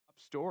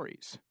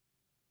stories.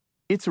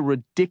 It's a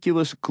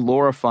ridiculous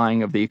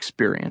glorifying of the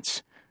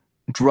experience.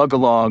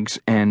 Drugalogues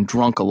and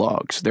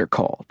drunkalogues, they're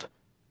called.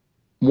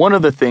 One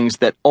of the things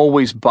that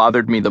always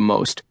bothered me the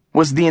most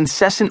was the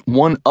incessant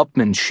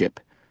one-upmanship.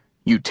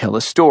 You tell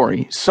a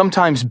story,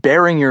 sometimes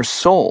bearing your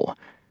soul,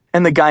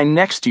 and the guy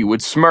next to you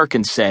would smirk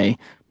and say,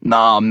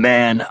 "Nah,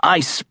 man, I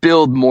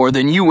spilled more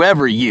than you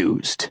ever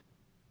used."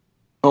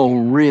 "Oh,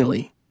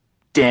 really?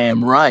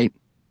 Damn right.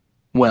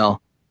 Well,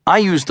 I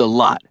used a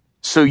lot,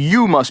 so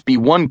you must be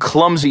one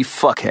clumsy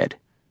fuckhead."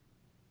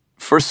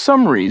 For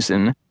some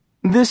reason,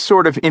 this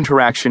sort of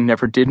interaction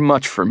never did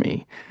much for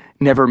me,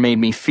 never made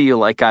me feel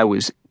like I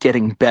was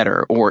getting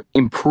better or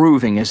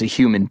improving as a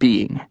human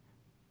being.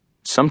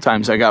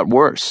 Sometimes I got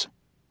worse.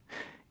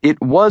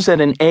 It was at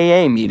an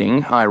AA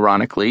meeting,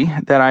 ironically,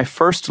 that I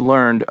first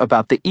learned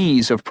about the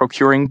ease of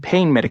procuring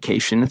pain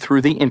medication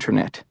through the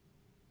internet.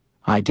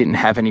 I didn't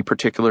have any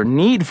particular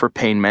need for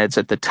pain meds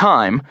at the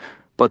time,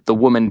 but the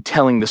woman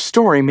telling the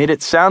story made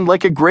it sound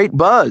like a great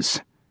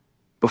buzz.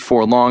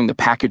 Before long, the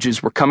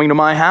packages were coming to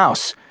my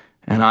house,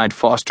 and I'd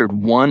fostered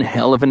one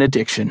hell of an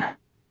addiction.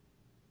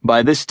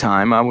 By this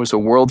time, I was a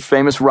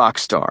world-famous rock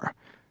star,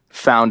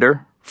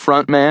 founder,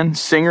 frontman,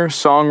 singer,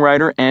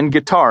 songwriter, and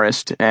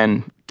guitarist,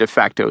 and de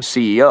facto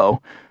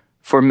CEO,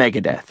 for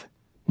Megadeth,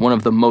 one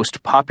of the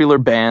most popular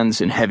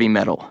bands in heavy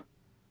metal.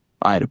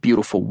 I had a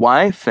beautiful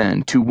wife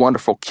and 2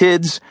 wonderful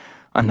kids,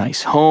 a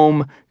nice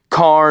home,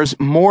 cars,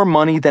 more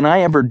money than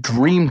I ever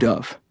dreamed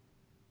of.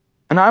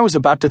 And I was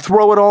about to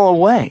throw it all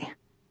away.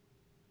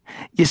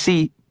 You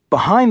see,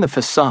 behind the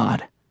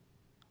facade,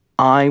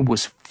 I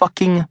was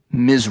fucking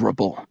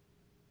miserable.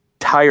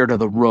 Tired of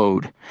the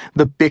road,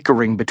 the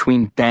bickering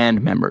between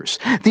band members,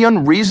 the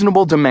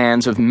unreasonable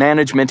demands of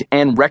management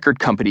and record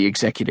company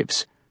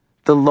executives,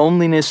 the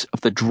loneliness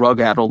of the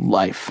drug-addled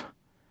life.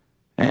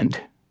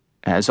 And,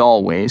 as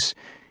always,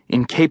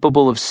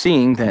 incapable of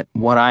seeing that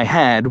what I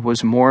had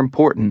was more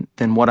important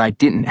than what I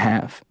didn't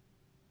have.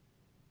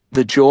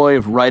 The joy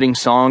of writing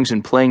songs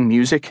and playing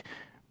music,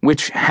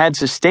 which had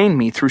sustained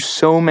me through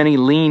so many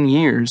lean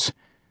years,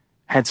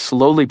 had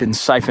slowly been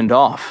siphoned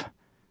off.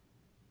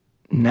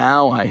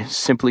 Now I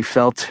simply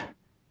felt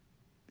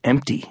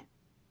empty.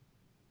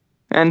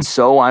 And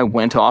so I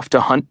went off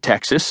to Hunt,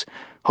 Texas,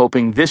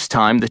 hoping this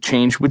time the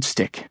change would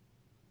stick.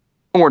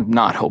 Or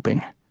not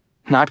hoping,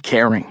 not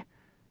caring,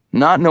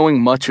 not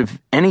knowing much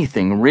of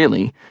anything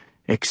really,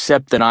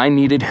 except that I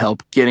needed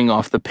help getting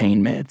off the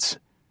pain meds.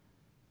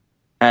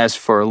 As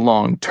for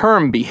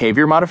long-term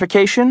behavior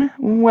modification,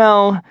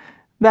 well,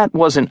 that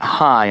wasn't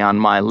high on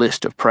my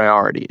list of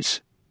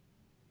priorities.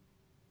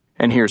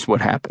 And here's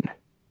what happened.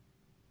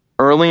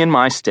 Early in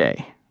my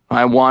stay,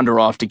 I wander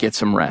off to get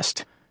some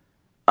rest.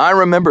 I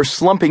remember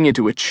slumping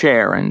into a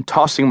chair and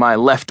tossing my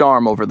left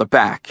arm over the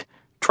back,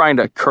 trying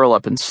to curl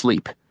up and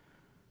sleep.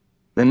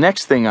 The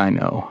next thing I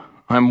know,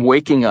 I'm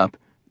waking up,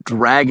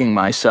 dragging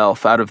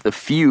myself out of the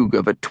fugue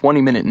of a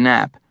 20-minute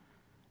nap.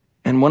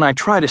 And when I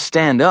try to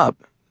stand up,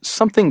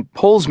 something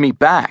pulls me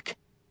back,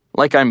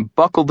 like I'm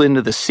buckled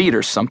into the seat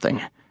or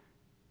something.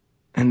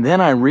 And then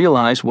I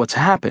realize what's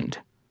happened.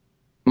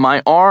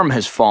 My arm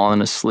has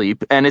fallen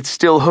asleep, and it's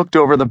still hooked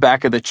over the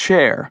back of the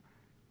chair.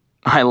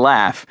 I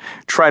laugh,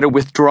 try to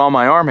withdraw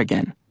my arm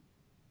again.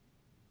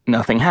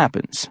 Nothing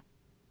happens.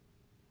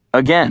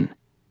 Again.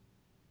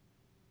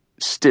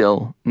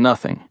 Still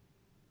nothing.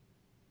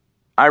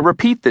 I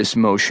repeat this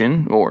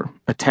motion, or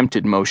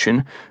attempted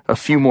motion, a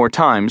few more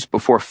times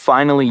before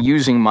finally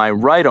using my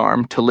right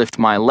arm to lift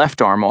my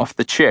left arm off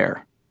the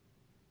chair.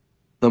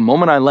 The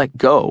moment I let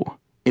go,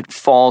 it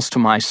falls to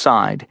my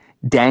side,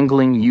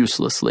 dangling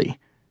uselessly,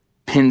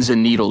 pins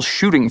and needles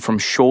shooting from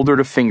shoulder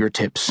to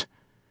fingertips.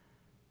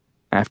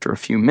 After a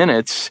few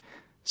minutes,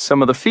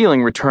 some of the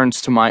feeling returns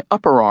to my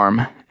upper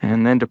arm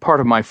and then to part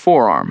of my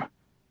forearm.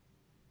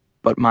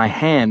 But my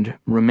hand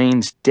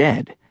remains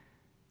dead,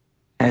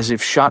 as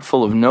if shot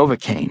full of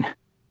Novocaine.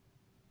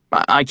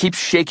 I keep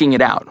shaking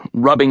it out,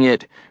 rubbing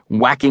it,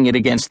 whacking it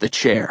against the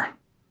chair.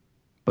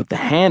 But the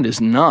hand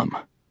is numb.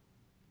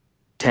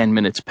 10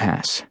 minutes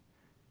pass.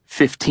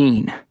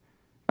 15.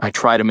 I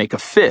try to make a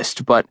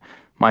fist, but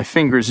my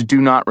fingers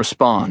do not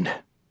respond.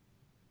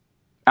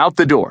 Out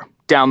the door,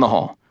 down the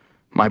hall.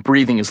 My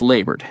breathing is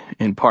labored,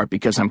 in part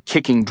because I'm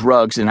kicking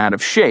drugs and out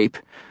of shape,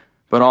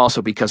 but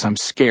also because I'm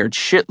scared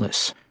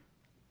shitless.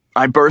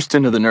 I burst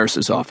into the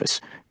nurse's office,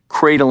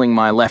 cradling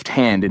my left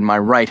hand in my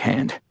right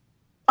hand.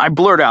 I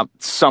blurt out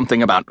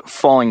something about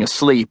falling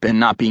asleep and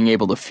not being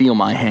able to feel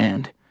my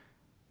hand.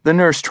 The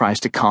nurse tries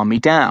to calm me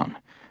down.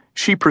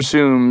 She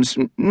presumes,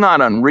 not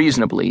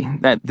unreasonably,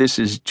 that this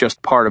is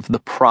just part of the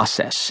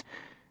process.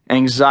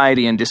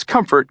 Anxiety and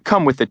discomfort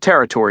come with the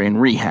territory in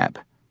rehab.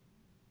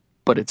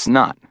 But it's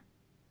not.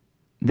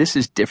 This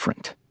is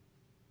different.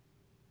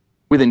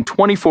 Within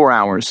 24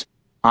 hours,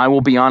 I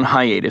will be on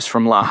hiatus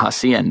from La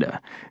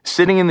Hacienda,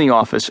 sitting in the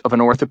office of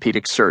an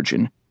orthopedic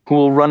surgeon who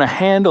will run a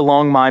hand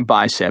along my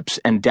biceps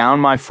and down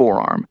my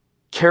forearm,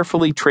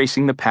 carefully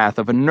tracing the path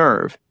of a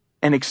nerve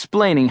and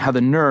explaining how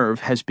the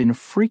nerve has been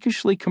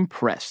freakishly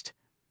compressed,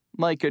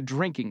 like a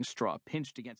drinking straw pinched against